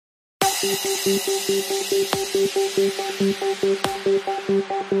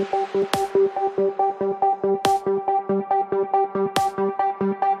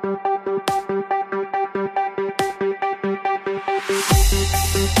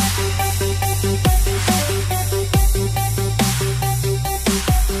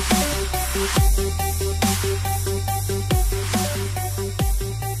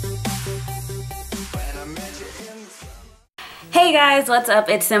Hey guys, what's up?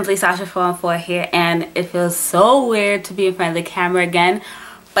 It's Simply Sasha414 here, and it feels so weird to be in front of the camera again,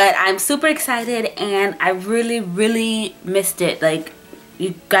 but I'm super excited and I really missed it. Like,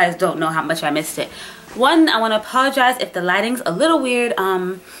 you guys don't know how much I missed it. One, I want to apologize if the lighting's a little weird.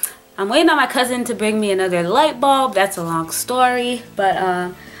 I'm waiting on my cousin to bring me another light bulb. That's a long story, but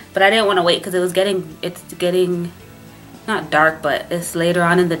I didn't want to wait because it's getting not dark, but it's later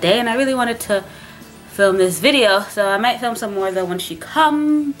on in the day, and I really wanted to film this video, so I might film some more though when she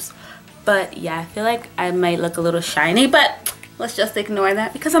comes. But yeah, I feel like I might look a little shiny, but let's just ignore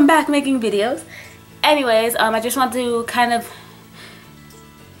that because I'm back making videos. Anyways, I just want to kind of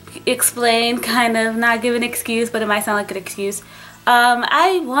explain, kind of not give an excuse, but it might sound like an excuse.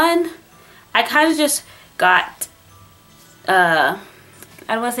 I kind of just got I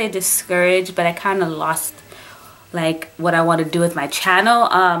don't want to say discouraged, but I kind of lost like what I want to do with my channel.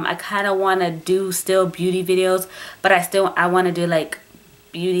 I kind of want to do still beauty videos, but I want to do like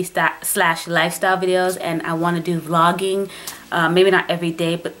beauty slash lifestyle videos, and I want to do vlogging, maybe not every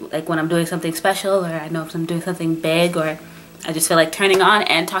day, but like when I'm doing something special, or I know if I'm doing something big, or I just feel like turning on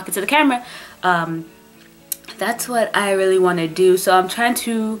and talking to the camera. That's what I really want to do, so I'm trying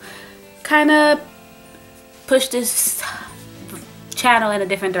to kind of push this channel in a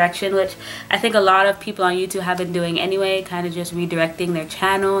different direction, which I think a lot of people on YouTube have been doing anyway, kind of just redirecting their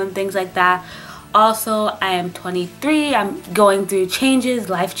channel and things like that. Also, I am 23. I'm going through changes,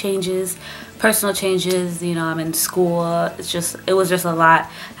 life changes, personal changes. You know, I'm in school. It was just a lot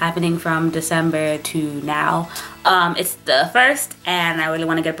happening from December to now. It's the 1st, and I really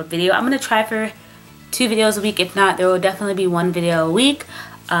want to get up a video. I'm gonna try for 2 videos a week. If not, there will definitely be 1 video a week.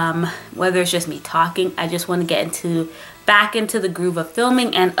 Whether it's just me talking, I just want to get back into the groove of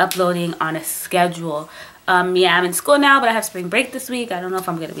filming and uploading on a schedule. Yeah, I'm in school now, but I have spring break this week. I don't know if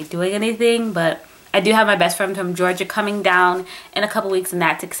I'm going to be doing anything, but I do have my best friend from Georgia coming down in a couple weeks, and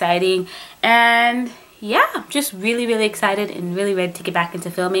that's exciting. And yeah, I'm just really excited and really ready to get back into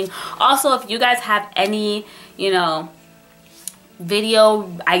filming. Also, if you guys have any, you know,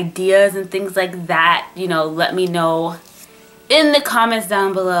 video ideas and things like that, you know, let me know in the comments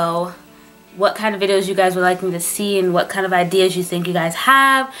down below what kind of videos you guys would like me to see and what kind of ideas you think you guys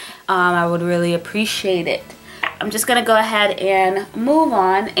have. I would really appreciate it. I'm just gonna go ahead and move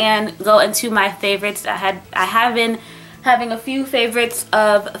on and go into my favorites. I have been having a few favorites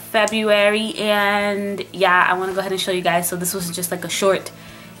of February, and yeah, I want to go ahead and show you guys. So this was just like a short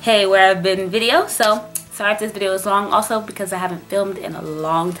hey where I've been video, so sorry if this video is long, also because I haven't filmed in a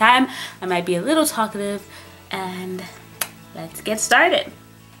long time. I might be a little talkative, and let's get started.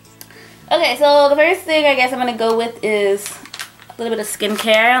 Okay, so the first thing I guess I'm going to go with is a little bit of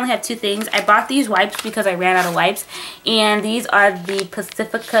skincare. I only have 2 things. I bought these wipes because I ran out of wipes, and these are the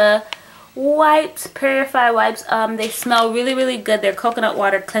Pacifica wipes, Purify wipes. They smell really good. They're coconut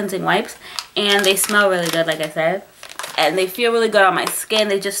water cleansing wipes, and they smell really good, like I said, and they feel really good on my skin.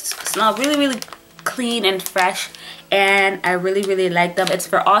 They just smell really clean and fresh, and I really like them. It's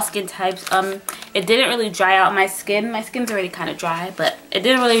for all skin types. It didn't really dry out my skin. My skin's already kind of dry, but it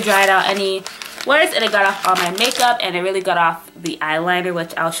didn't really dry it out any worse, and it got off all my makeup, and it really got off the eyeliner,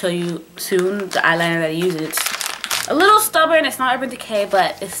 which I'll show you soon. The eyeliner that I use, it's a little stubborn. It's not Urban Decay,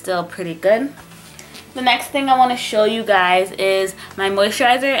 but it's still pretty good. The next thing I want to show you guys is my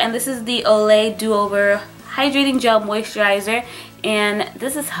moisturizer, and this is the Olay Do-Over Hydrating Gel Moisturizer, and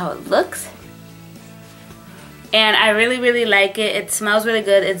this is how it looks. And I really like it. It smells really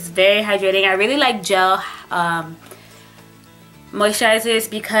good. It's very hydrating. I really like gel moisturizers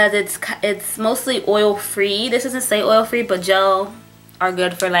because it's mostly oil free. This doesn't say oil free, but gel are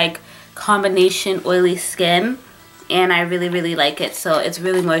good for like combination oily skin, and I really like it. So it's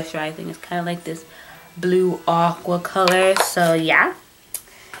really moisturizing. It's kind of like this blue aqua color. So yeah.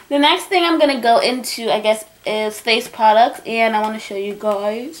 The next thing I'm gonna go into, I guess, is face products, and I want to show you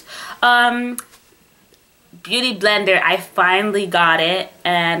guys. Beauty blender. I finally got it,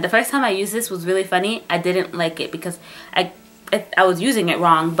 and the first time I used this was really funny. I didn't like it because I was using it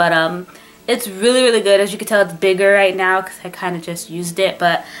wrong, but it's really good. As you can tell, it's bigger right now because I kind of just used it,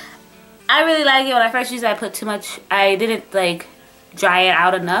 but I really like it. When I first used it, I put too much. I didn't like dry it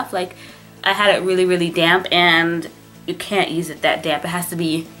out enough. Like, I had it really damp, and you can't use it that damp. It has to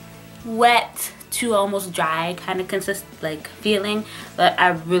be wet to almost dry kind of like feeling, but I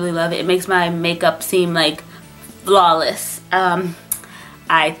really love it. It makes my makeup seem like flawless,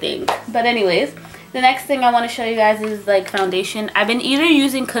 I think. But anyways, the next thing I want to show you guys is like foundation. I've been either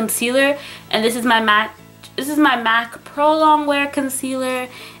using concealer, and this is my MAC ProLong Wear Concealer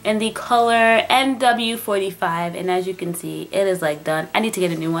in the color NW45, and as you can see, it is like done. I need to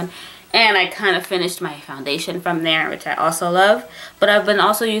get a new one. And I kind of finished my foundation from there, which I also love. But I've been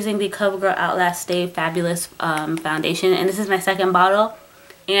also using the CoverGirl Outlast Stay Fabulous foundation, and this is my second bottle.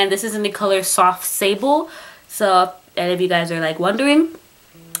 And this is in the color Soft Sable. So if any of you guys are like wondering,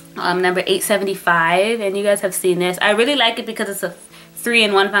 number 875, and you guys have seen this. I really like it because it's a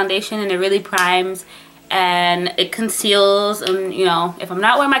 3-in-1 foundation, and it really primes and it conceals. And you know, if I'm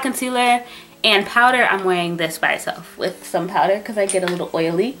not wearing my concealer and powder, I'm wearing this by itself with some powder because I get a little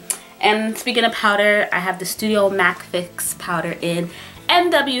oily. And speaking of powder, I have the Studio MAC Fix powder in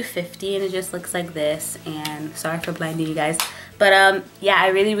NW50, and it just looks like this. And sorry for blinding you guys, but yeah, I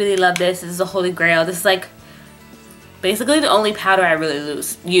really love this. This is a holy grail. This is like basically the only powder I really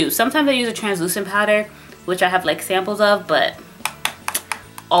use. Sometimes I use a translucent powder, which I have like samples of, but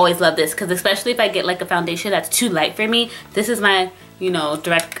always love this because especially if I get like a foundation that's too light for me, this is my, you know,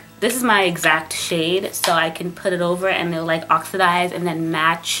 this is my exact shade, so I can put it over and it'll like oxidize and then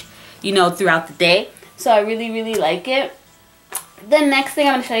match, you know, throughout the day. So I really like it. The next thing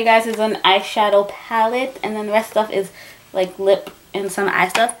I'm going to show you guys is an eyeshadow palette, and then the rest stuff is like lip and some eye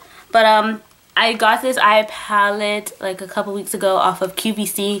stuff. But I got this eye palette like a couple weeks ago off of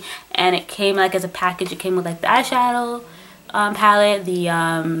QVC, and it came like as a package. It came with like the eyeshadow palette, the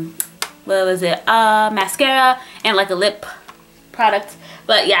what was it, mascara, and like a lip product.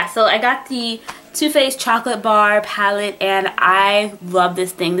 But yeah, so I got the TooFaced Chocolate Bar palette, and I love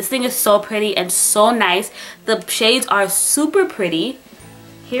this thing. This thing is so pretty and so nice. The shades are super pretty.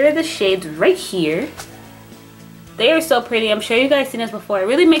 Here are the shades right here. They are so pretty. I'm sure you guys seen this before. It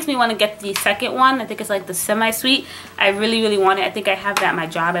really makes me want to get the second one. I think it's like the semi-sweet. I really want it. I think I have that at my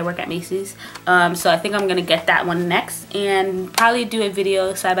job. I work at Macys. So I think I'm going to get that one next and probably do a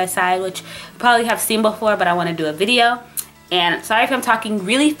video side by side, which you probably have seen before, but I want to do a video. And sorry if I'm talking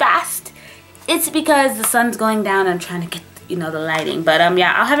really fast. It's because the sun's going down and I'm trying to get, you know, the lighting. But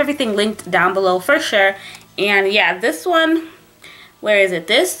yeah, I'll have everything linked down below for sure. And yeah, this one, where is it?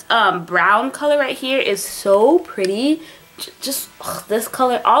 This brown color right here is so pretty. Just this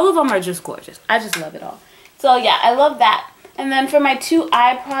color, all of them are just gorgeous. I just love it all. So yeah, I love that. And then for my two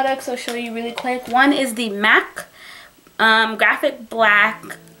eye products, I'll show you really quick. One is the MAC Graphic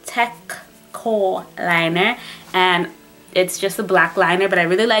Black Tech Kohl liner, and it's just a black liner, but I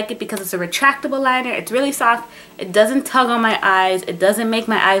really like it because it's a retractable liner. It's really soft. It doesn't tug on my eyes. It doesn't make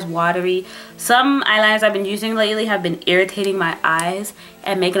my eyes watery. Some eyeliners I've been using lately have been irritating my eyes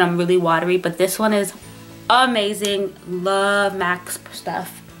and making them really watery, but this one is amazing. Love MAC's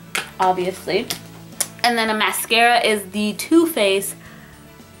stuff, obviously. And then a mascara is the TooFaced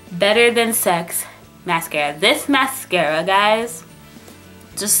Better Than Sex mascara. This mascara, guys,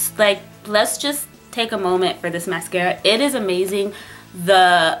 just like, let's just take a moment for this mascara. It is amazing.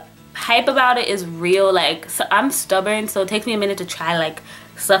 The hype about it is real. Like, so I'm stubborn, so it takes me a minute to try like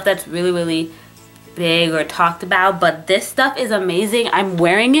stuff that's really big or talked about, but this stuff is amazing. I'm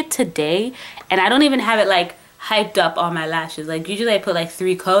wearing it today and I don't even have it like hyped up on my lashes. Like usually I put like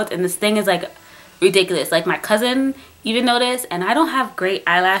 3 coats, and this thing is like ridiculous. Like my cousin even noticed, and I don't have great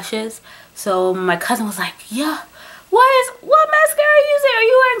eyelashes, so my cousin was like, yeah, what mascara are you using? Are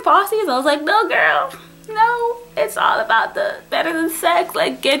you wearing Fosse's? I was like, no girl, no, it's all about the Better Than Sex.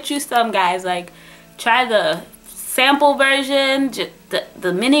 Like, get you some, guys. Like, try the sample version.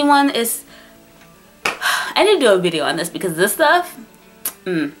 The mini one is, I need to do a video on this because this stuff,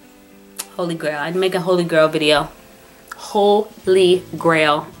 holy grail. I'd make a holy grail video. Holy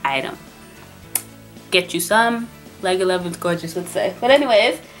grail item. Get you some, like 11's gorgeous would say. But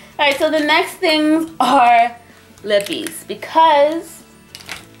anyways, all right, so the next things are lippies, because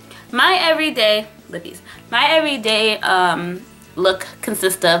my everyday look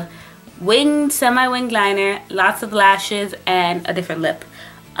consists of winged, semi-winged liner, lots of lashes, and a different lip.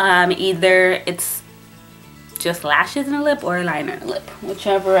 Either it's just lashes in a lip or a liner in a lip,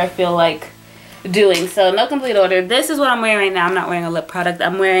 whichever I feel like doing. So no complete order. This is what I'm wearing right now. I'm not wearing a lip product.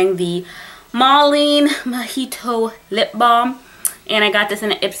 I'm wearing the Mijito lip balm. And I got this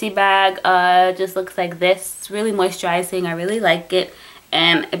in an Ipsy bag. Just looks like this. It's really moisturizing. I really like it.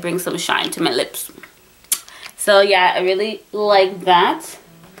 And it brings some shine to my lips. So yeah, I really like that.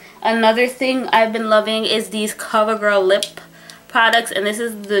 Another thing I've been loving is these Covergirl Lip products. And this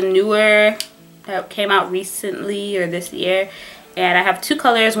is the newer that came out recently or this year. And I have two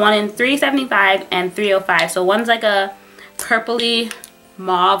colors, one in 375 and 305. So one's like a purpley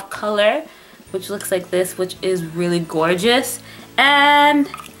mauve color, which looks like this, which is really gorgeous. And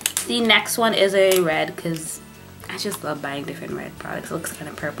the next one is a red, because I just love buying different red products. It looks kind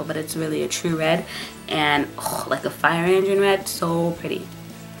of purple, but it's really a true red. And oh, like a fire engine red, so pretty.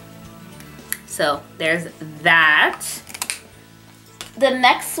 So there's that. The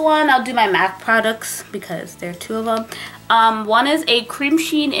next one, I'll do my MAC products because there are two of them. One is a cream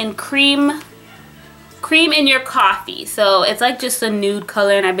sheen in cream in your coffee. So it's like just a nude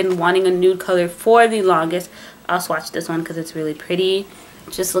color, and I've been wanting a nude color for the longest. I'll swatch this one because it's really pretty.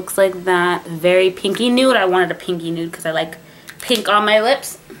 It just looks like that. Very pinky nude. I wanted a pinky nude because I like pink on my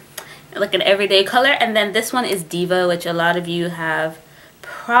lips. Like an everyday color. And then this one is Diva, which a lot of you have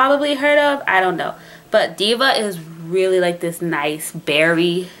probably heard of. I don't know. But Diva is really like this nice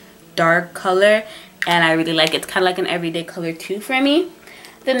berry dark color, and I really like it. It's kind of like an everyday color too for me.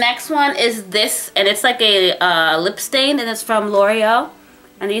 The next one is this, and it's like a lip stain, and it's from Loreal,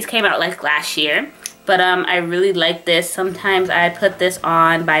 and these came out like last year. But I really like this. Sometimes I put this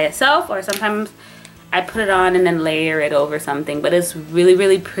on by itself, or sometimes I put it on and then layer it over something. But it's really,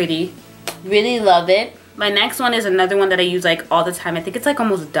 really pretty. Really love it. My next one is another one that I use like all the time. I think it's like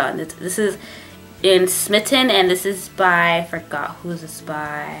almost done. This is in Smitten, and this is by, I forgot who is this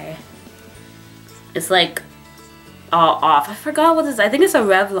by. It's like all off. I forgot what this is. I think it's a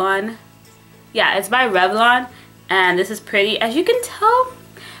Revlon. Yeah, it's by Revlon, and this is pretty. As you can tell,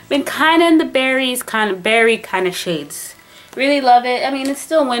 been kind of in the berries, kind of berry kind of shades. Really love it. I mean, it's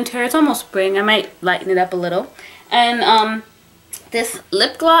still winter. It's almost spring. I might lighten it up a little. And this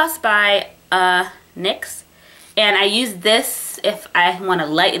lip gloss by NYX, and I use this if I want to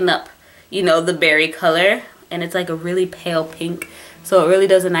lighten up, you know, the berry color, and it's like a really pale pink, so it really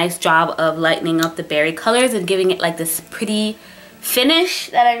does a nice job of lightening up the berry colors and giving it like this pretty finish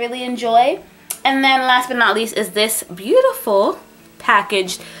that I really enjoy. And then last but not least is this beautiful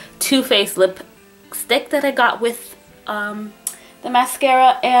packaged TooFaced lipstick that I got with the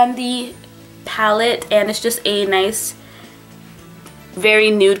mascara and the palette, and it's just a nice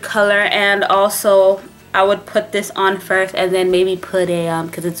very nude color. And also I would put this on first and then maybe put a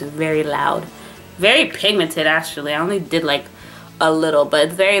because it's very loud, very pigmented actually. I only did like a little, but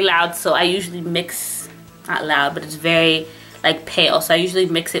it's very loud, so I usually mix, not loud, but it's very like pale, so I usually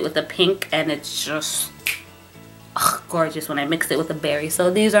mix it with the pink, and it's just gorgeous when I mix it with the berry.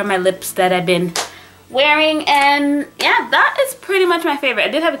 So these are my lips that I've been wearing, and yeah, that is pretty much my favorite. I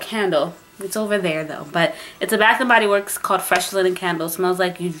did have a candle, it's over there though, but it's a Bath & Body Works called Fresh Linen Candle. It smells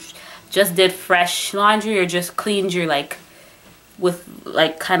like you just did fresh laundry or just cleaned your, like, with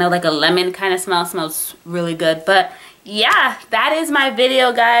like kind of like a lemon kind of smell. It smells really good. But yeah, that is my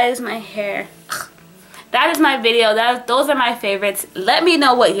video, guys. My hair, that is my video. Those are my favorites. Let me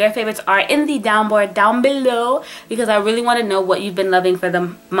know what your favorites are in the downboard down below, because I really want to know what you've been loving for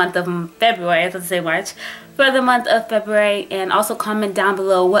the month of February. I was going to say March. For the month of February. And also comment down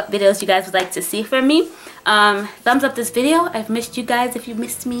below what videos you guys would like to see from me. Thumbs up this video. I've missed you guys. If you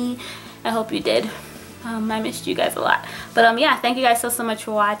missed me, I hope you did. I missed you guys a lot. But yeah, thank you guys so much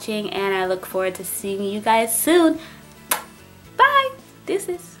for watching, and I look forward to seeing you guys soon. Bye.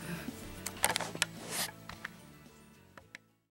 Deuces.